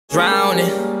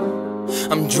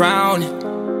drowning, I'm drowning.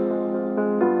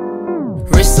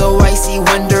 Wrist so icy,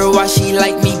 wonder why she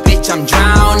like me, bitch, I'm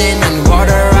drowning. In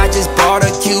water, I just bought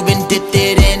a cube and dipped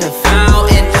it in a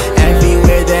fountain.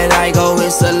 Everywhere that I go,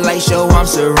 it's a light show, I'm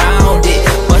surrounded.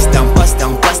 Bust down, bust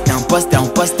down, bust down, bust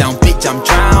down, bust down, bitch, I'm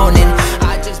drowning.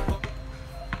 I just...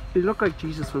 You look like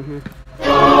Jesus from here.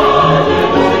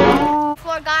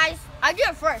 Four guys, I do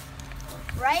it first,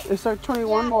 right? It's like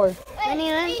 21 more.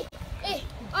 Hey,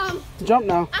 Jump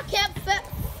now. I kept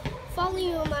falling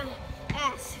you on my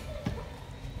ass.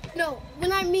 No,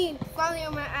 when I mean falling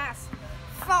on my ass.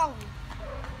 Falling.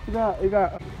 You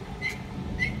got.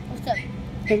 What's up?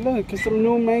 Hey, look, it's a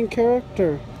new main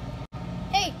character.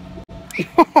 Hey.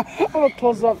 I'm gonna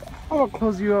close up. I'm gonna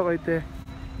close you up right there.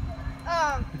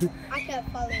 I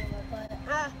kept falling on my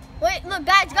butt. Wait, look,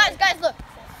 guys, look.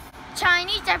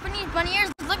 Chinese, Japanese bunny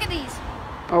ears. Look at these.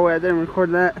 Oh wait, I didn't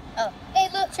record that. Oh, hey,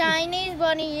 look, Chinese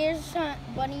bunny ears.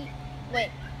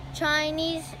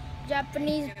 Chinese,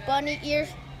 Japanese bunny ears.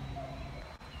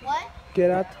 What? Get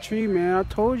out the tree, man. I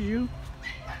told you.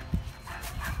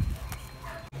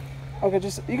 Okay,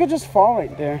 you could just fall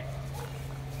right there.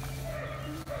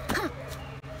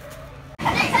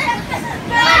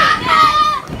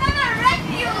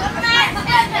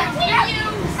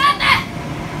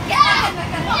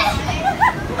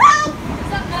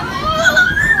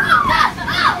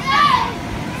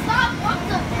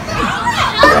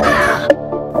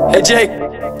 Hey Jake,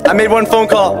 I made one phone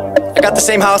call. I got the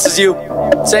same house as you.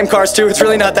 Same cars too, it's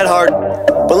really not that hard.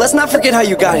 But let's not forget how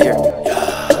you got here.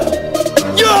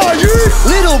 Yeah,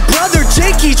 little brother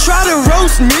Jakey try to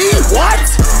roast me? What?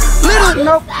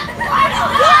 Nope.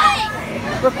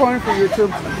 Recording for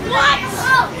YouTube. What?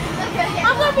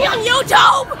 I'm gonna be on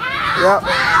YouTube? Yep.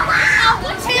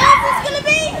 What channel is this gonna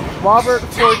be? Robert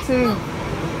 14.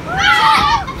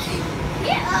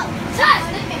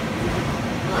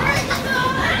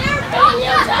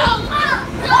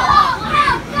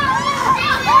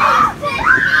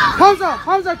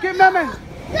 Hamza, get Memon.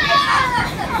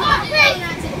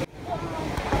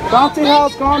 Bouncy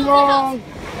house gone wrong.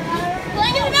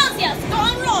 Playing in the bouncy house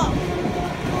gone wrong.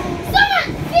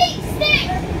 Someone's feet stink.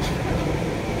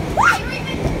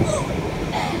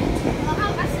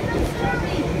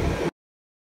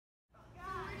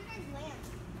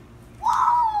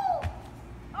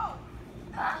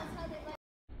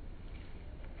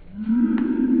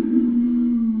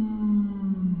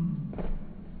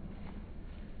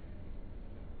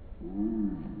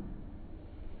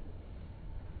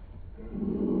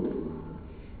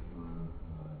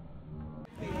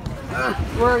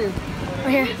 Where are you? Right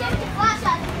here. Flash.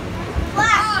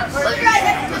 Close your eyes.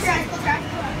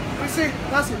 Let me see.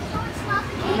 That's it.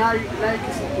 Now you can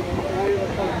see. Now you're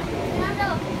recording.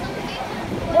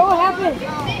 What happened?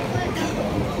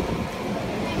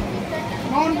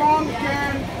 Going wrong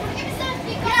again.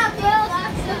 Get out, Bill.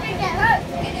 Don't get hurt.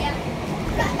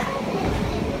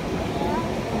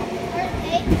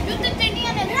 You the thing in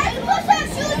it. Let's put some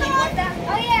shoes on.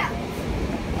 Oh, yeah.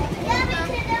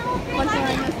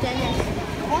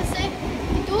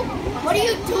 What are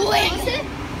you doing?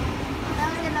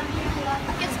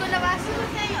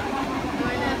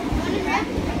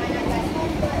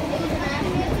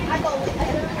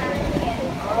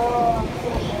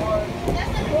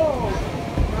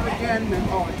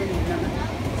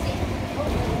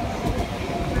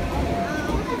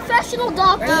 Professional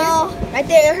doctor. Right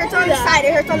there, it hurts on the side,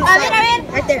 it hurts on the side.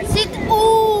 Right there.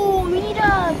 Oh,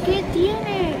 mira, ¿qué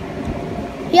tiene?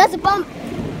 He has a bump.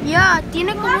 Yeah,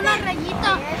 tiene como una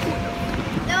rayita.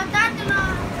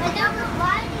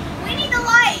 We need the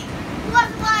light. Who has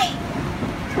the light?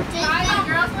 The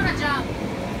girls want to jump.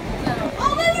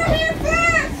 Oh, we were here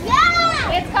first.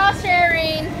 Yeah. It's called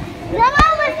sharing. No,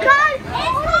 it's called.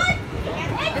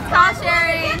 It's called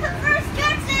sharing. That's the first